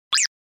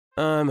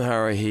I'm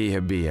Haruhi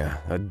Hibiya,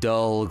 a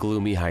dull,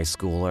 gloomy high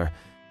schooler.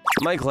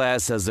 My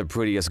class has the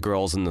prettiest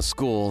girls in the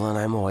school, and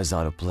I'm always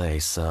out of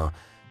place, so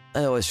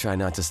I always try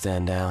not to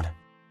stand out.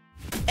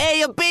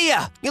 Hey,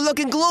 Hibiya! You're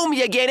looking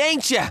gloomy again,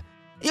 ain't you?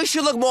 You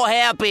should look more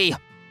happy.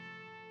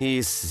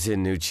 He's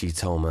Shinichi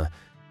Toma,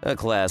 a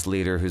class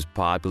leader who's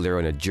popular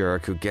and a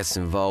jerk who gets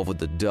involved with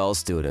the dull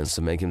students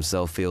to make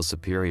himself feel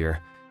superior.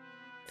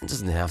 It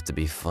doesn't have to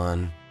be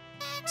fun.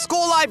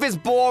 School life is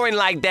boring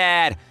like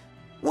that.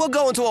 We're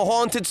going to a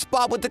haunted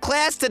spot with the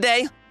class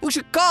today. You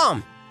should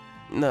come.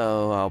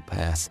 No, I'll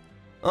pass.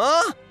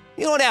 Huh?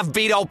 You don't have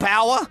veto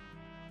power.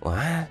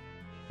 What?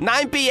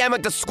 9 p.m.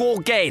 at the school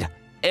gate.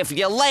 If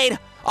you're late,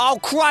 I'll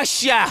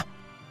crush ya!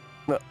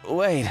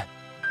 Wait.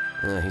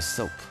 He's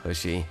so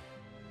pushy.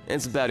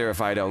 It's better if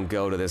I don't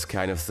go to this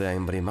kind of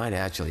thing, but he might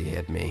actually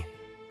hit me.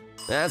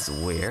 That's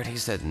weird. He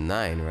said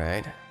 9,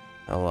 right?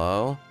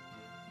 Hello?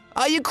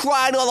 Are you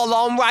crying all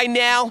alone right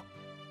now?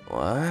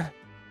 What?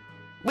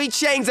 We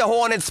changed the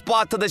haunted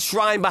spot to the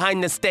shrine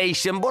behind the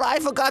station, but I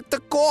forgot to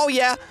call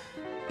ya.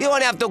 You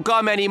don't have to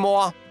come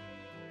anymore.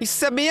 He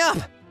set me up.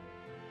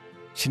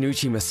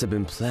 Shinichi must have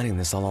been planning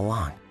this all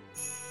along.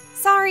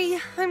 Sorry,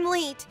 I'm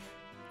late.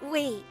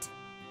 Wait.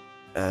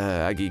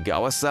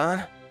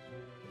 Agigawa-san?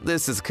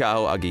 This is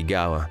Kao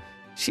Agigawa.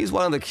 She's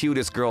one of the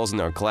cutest girls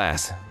in our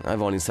class.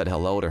 I've only said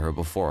hello to her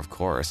before, of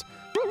course.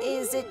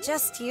 Is it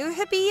just you,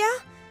 Hibiya?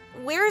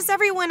 Where's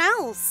everyone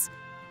else?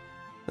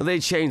 They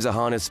changed the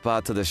haunted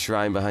spot to the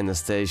shrine behind the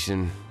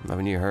station.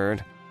 Haven't you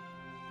heard?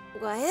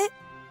 What?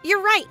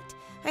 You're right.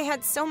 I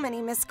had so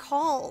many missed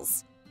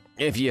calls.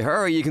 If you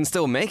hurry, you can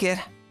still make it.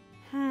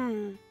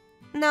 No,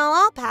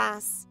 I'll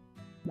pass.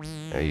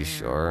 Are you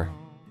sure?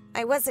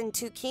 I wasn't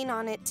too keen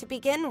on it to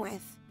begin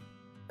with.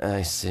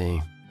 I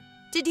see.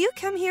 Did you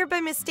come here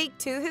by mistake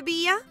too,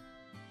 Hibiya?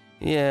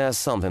 Yeah,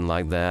 something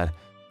like that.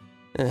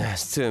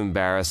 It's too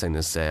embarrassing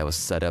to say I was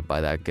set up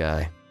by that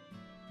guy.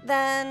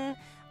 Then,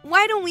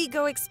 why don't we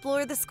go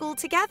explore the school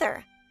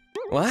together?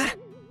 What?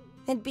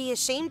 It'd be a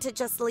shame to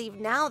just leave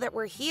now that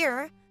we're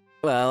here.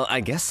 Well, I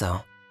guess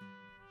so.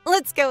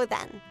 Let's go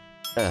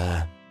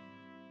then.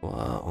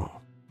 Whoa.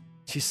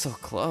 She's so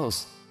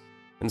close.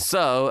 And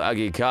so,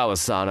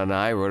 Agikawa-san and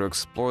I were to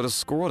explore the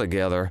school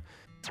together.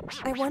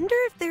 I wonder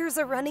if there's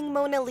a running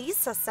Mona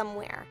Lisa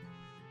somewhere.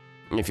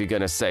 If you're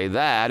gonna say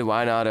that,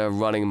 why not a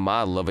running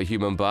model of a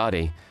human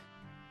body?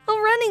 A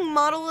running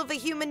model of a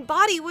human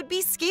body would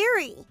be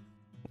scary.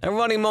 A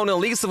running Mona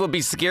Lisa would be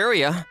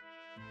scarier.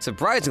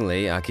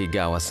 Surprisingly,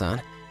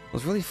 Akigawa-san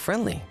was really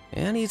friendly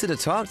and easy to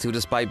talk to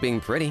despite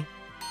being pretty.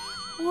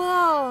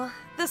 Whoa,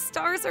 the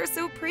stars are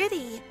so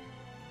pretty.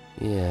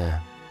 Yeah.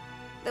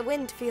 The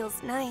wind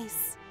feels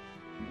nice.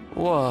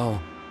 Whoa.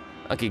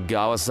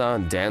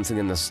 Akigawa-san dancing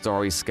in the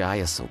starry sky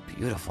is so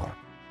beautiful.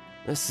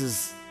 This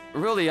is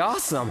really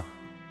awesome.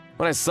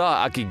 When I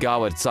saw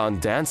Akigawa-san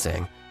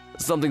dancing,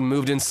 something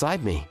moved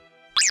inside me.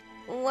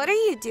 What are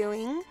you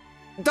doing?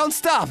 Don't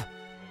stop.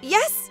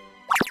 Yes?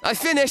 I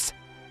finished.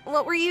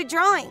 What were you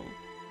drawing?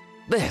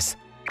 This.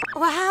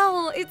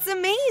 Wow, it's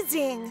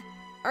amazing.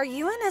 Are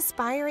you an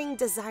aspiring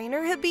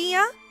designer,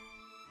 Hibiya?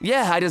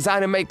 Yeah, I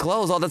design and make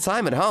clothes all the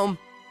time at home.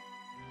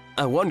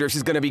 I wonder if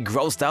she's gonna be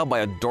grossed out by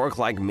a dork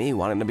like me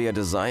wanting to be a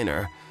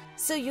designer.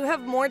 So you have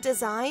more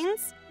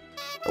designs?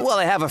 Well,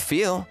 I have a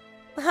few.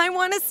 I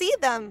want to see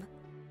them.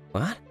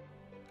 What?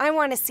 I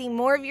want to see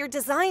more of your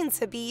designs,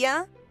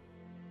 Hibiya.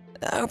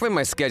 I'll bring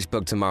my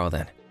sketchbook tomorrow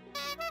then.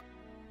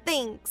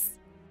 Thanks.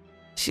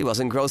 She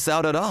wasn't grossed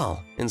out at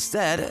all.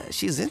 Instead,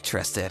 she's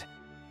interested.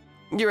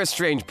 You're a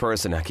strange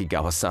person,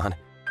 Akigawa-san.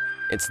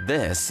 It's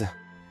this.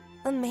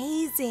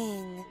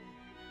 Amazing.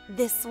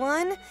 This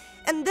one,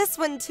 and this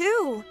one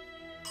too.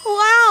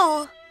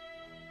 Wow!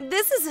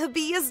 This is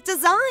Hibiya's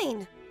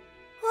design.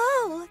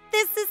 Whoa,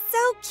 this is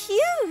so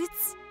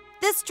cute.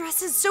 This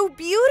dress is so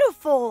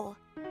beautiful.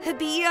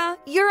 Hibiya,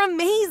 you're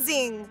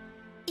amazing.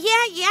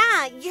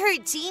 Yeah, you're a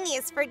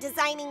genius for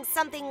designing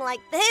something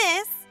like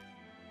this.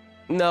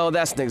 No,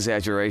 that's an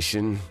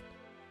exaggeration.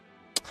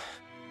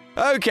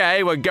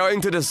 Okay, we're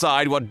going to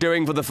decide what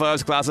doing for the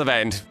first class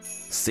event.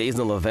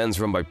 Seasonal events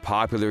run by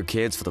popular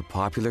kids for the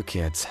popular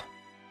kids.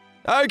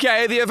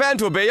 Okay, the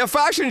event will be a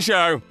fashion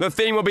show. The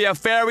theme will be a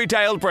fairy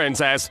tale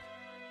princess.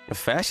 A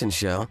fashion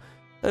show?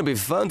 It'd be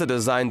fun to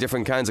design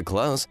different kinds of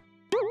clothes.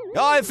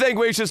 I think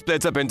we should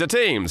split up into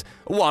teams.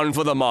 One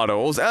for the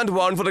models and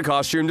one for the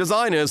costume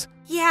designers.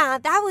 Yeah,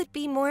 that would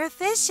be more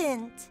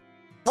efficient.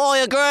 I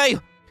agree.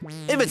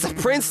 If it's a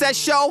princess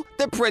show,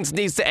 the prince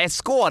needs to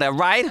escort her,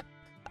 right?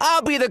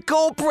 I'll be the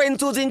cool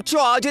prince who's in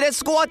charge and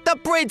escort the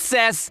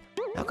princess.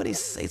 How could he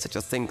say such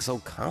a thing so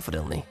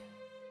confidently?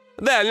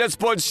 Then let's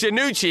put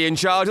Shinichi in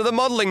charge of the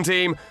modeling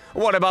team.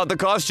 What about the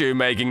costume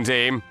making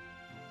team?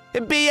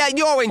 Hibiya,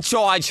 you're in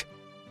charge.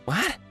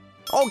 What?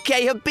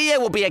 Okay, Hibiya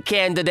will be a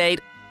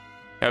candidate.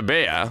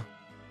 Hibiya?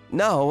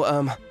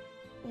 No,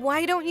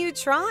 Why don't you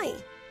try?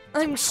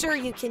 I'm sure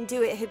you can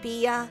do it,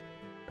 Hibiya.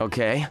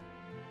 Okay.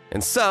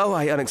 And so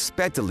I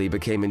unexpectedly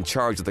became in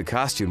charge of the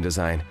costume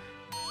design.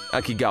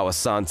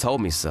 Akigawa-san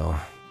told me so.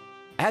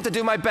 I have to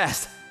do my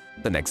best.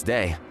 The next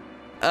day,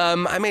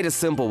 I made a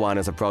simple one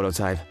as a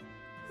prototype.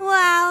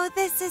 Wow,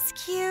 this is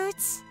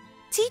cute.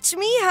 Teach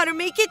me how to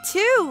make it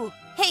too.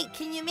 Hey,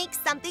 can you make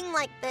something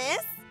like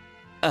this?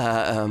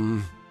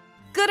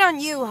 Good on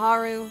you,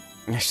 Haru.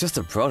 It's just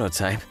a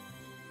prototype.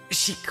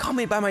 She called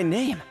me by my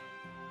name.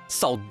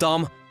 So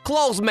dumb.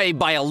 Clothes made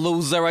by a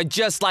loser are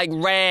just like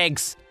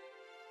rags.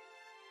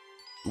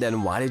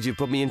 Then why did you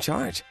put me in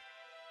charge?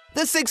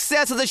 The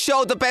success of the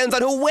show depends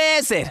on who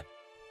wears it.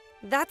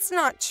 That's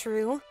not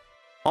true.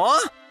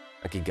 Huh?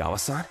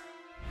 Akigawa-san?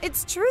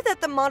 It's true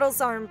that the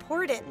models are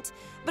important,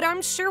 but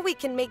I'm sure we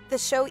can make the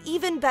show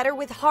even better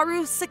with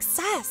Haru's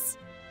success.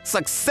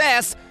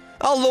 Success?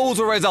 A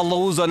loser is a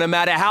loser no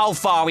matter how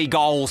far he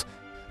goes.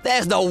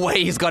 There's no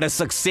way he's gonna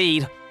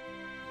succeed.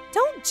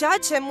 Don't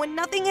judge him when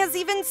nothing has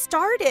even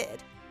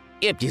started.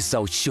 If you're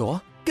so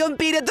sure,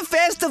 compete at the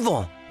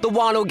festival. The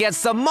one who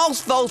gets the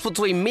most votes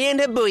between me and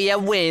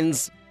Hibuya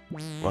wins.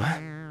 What?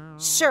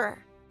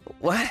 Sure.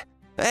 What?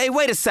 Hey,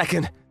 wait a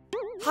second.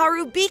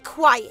 Haru, be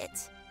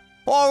quiet.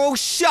 Haru,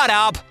 shut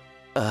up!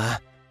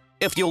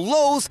 If you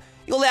lose,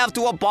 you'll have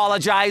to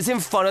apologize in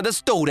front of the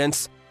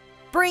students.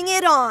 Bring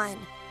it on.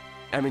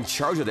 I'm in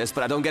charge of this,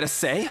 but I don't get a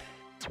say?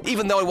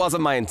 Even though it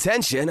wasn't my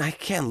intention, I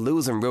can't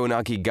lose and ruin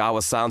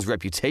Akigawa-san's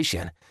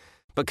reputation.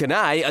 But can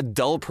I, a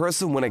dull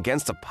person, win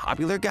against a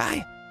popular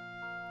guy?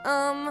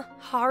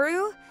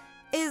 Haru?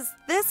 Is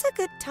this a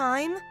good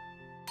time?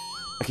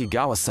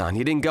 Akigawa-san,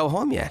 you didn't go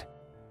home yet.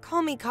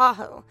 Call me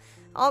Kaho.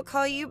 I'll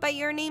call you by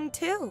your name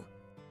too.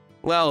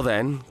 Well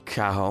then,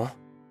 Kaho.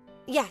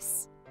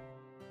 Yes.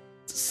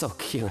 So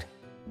cute.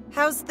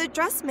 How's the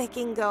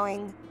dressmaking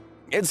going?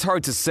 It's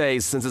hard to say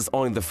since it's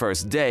only the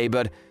first day,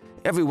 but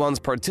everyone's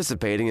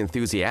participating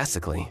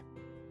enthusiastically.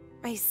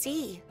 I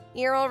see.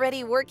 You're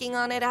already working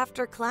on it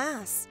after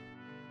class.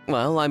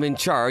 Well, I'm in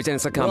charge and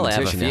it's a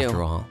competition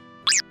after all.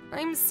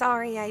 I'm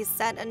sorry I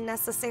said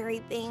unnecessary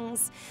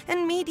things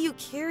and made you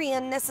carry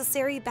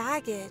unnecessary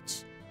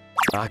baggage.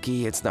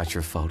 Aki, it's not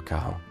your fault,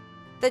 Kaho.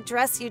 The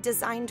dress you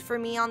designed for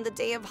me on the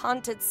day of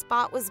Haunted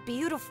Spot was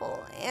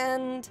beautiful,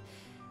 and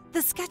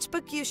the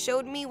sketchbook you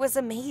showed me was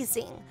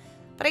amazing,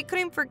 but I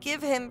couldn't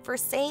forgive him for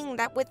saying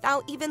that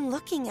without even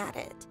looking at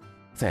it.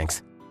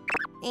 Thanks.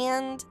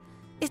 And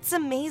it's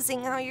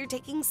amazing how you're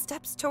taking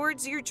steps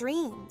towards your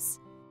dreams.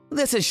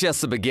 This is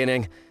just the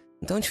beginning.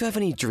 Don't you have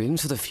any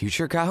dreams for the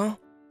future, Kaho?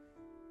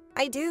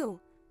 I do.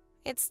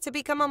 It's to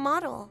become a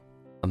model.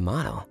 A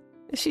model?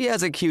 She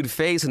has a cute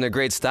face and a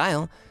great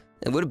style.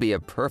 It would be a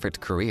perfect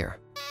career.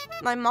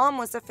 My mom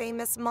was a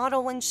famous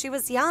model when she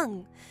was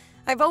young.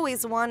 I've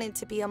always wanted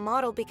to be a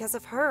model because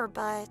of her,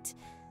 but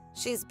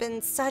she's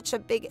been such a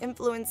big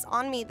influence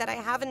on me that I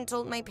haven't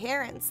told my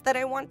parents that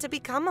I want to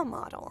become a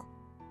model.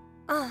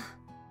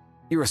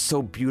 You were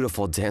so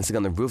beautiful dancing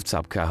on the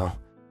rooftop, Kaho.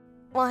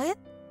 What?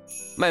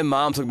 My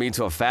mom took me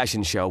to a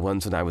fashion show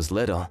once when I was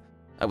little.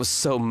 I was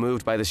so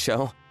moved by the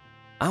show.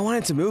 I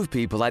wanted to move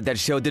people like that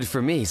show did for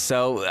me,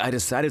 so I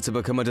decided to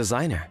become a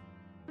designer.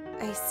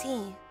 I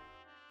see.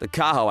 The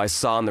Kaho I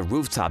saw on the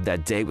rooftop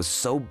that day was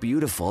so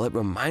beautiful, it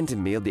reminded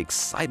me of the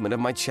excitement of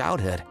my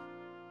childhood.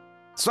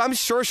 So I'm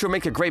sure she'll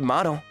make a great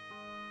model.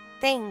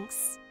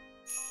 Thanks.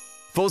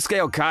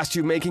 Full-scale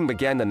costume making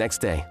began the next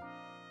day.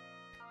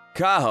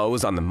 Kaho, who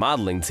was on the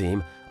modeling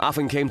team,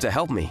 often came to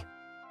help me.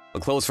 The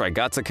closer I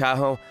got to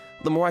Kaho,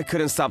 the more I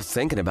couldn't stop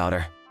thinking about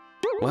her.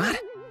 What?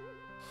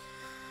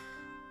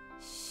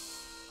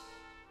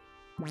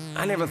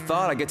 I never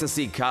thought I'd get to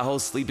see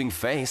Kaho's sleeping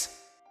face.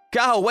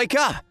 Kaho, wake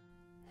up!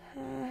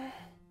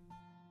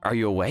 Are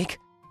you awake?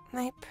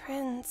 My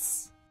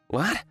prince.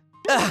 What?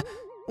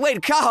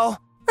 Wait, Kaho!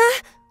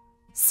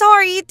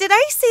 Sorry, did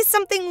I say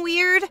something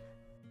weird?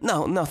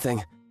 No,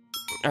 nothing.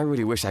 I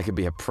really wish I could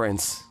be a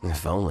prince,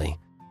 if only.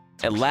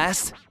 At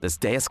last, this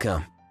day has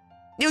come.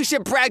 You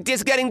should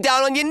practice getting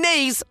down on your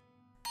knees!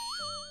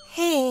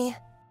 Hey.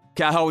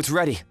 Kaho, it's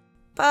ready.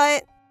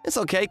 But... It's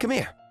okay, come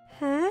here.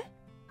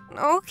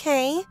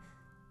 Okay.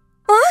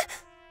 Huh?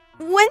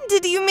 When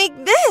did you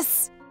make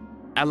this?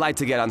 I'd like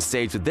to get on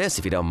stage with this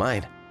if you don't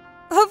mind.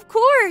 Of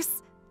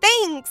course!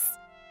 Thanks!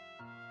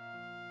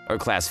 Our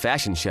class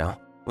fashion show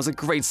was a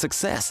great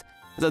success.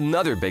 It's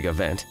another big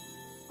event.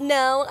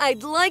 Now,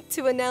 I'd like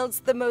to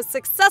announce the most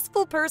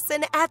successful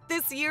person at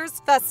this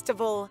year's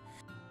festival.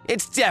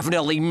 It's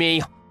definitely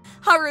me.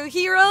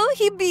 Haruhiro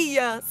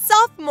Hibiya,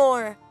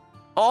 sophomore.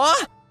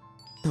 Huh?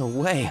 No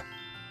way.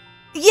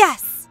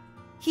 Yes!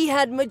 He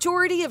had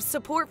majority of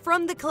support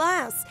from the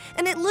class,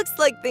 and it looks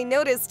like they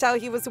noticed how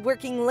he was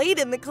working late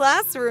in the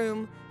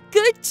classroom.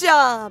 Good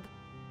job!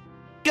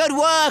 Good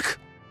work!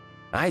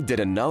 I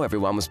didn't know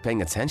everyone was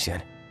paying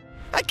attention.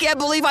 I can't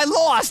believe I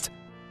lost!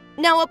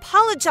 Now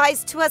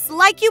apologize to us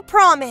like you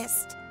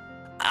promised.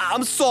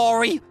 I'm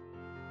sorry.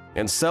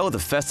 And so the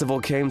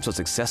festival came to a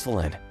successful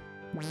end.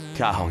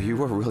 Kaho, you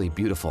were really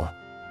beautiful.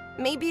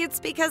 Maybe it's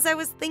because I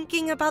was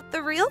thinking about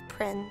the real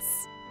prince.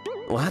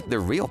 What? The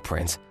real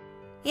prince?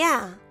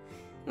 Yeah,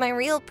 my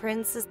real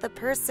prince is the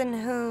person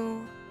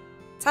who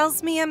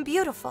tells me I'm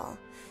beautiful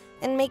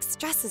and makes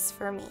dresses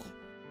for me.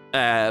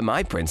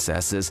 My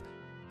princess is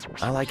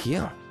I like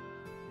you.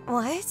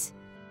 What?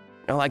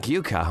 I like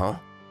you, Kaho.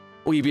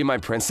 Will you be my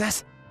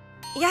princess?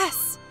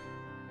 Yes.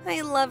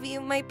 I love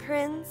you, my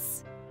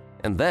prince.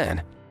 And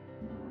then,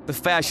 the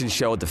fashion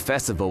show at the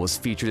festival was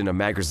featured in a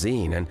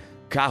magazine, and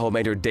Kaho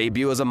made her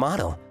debut as a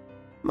model.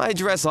 My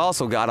dress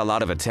also got a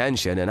lot of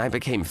attention, and I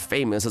became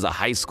famous as a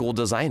high school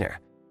designer.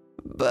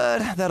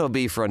 But that'll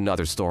be for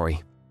another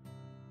story.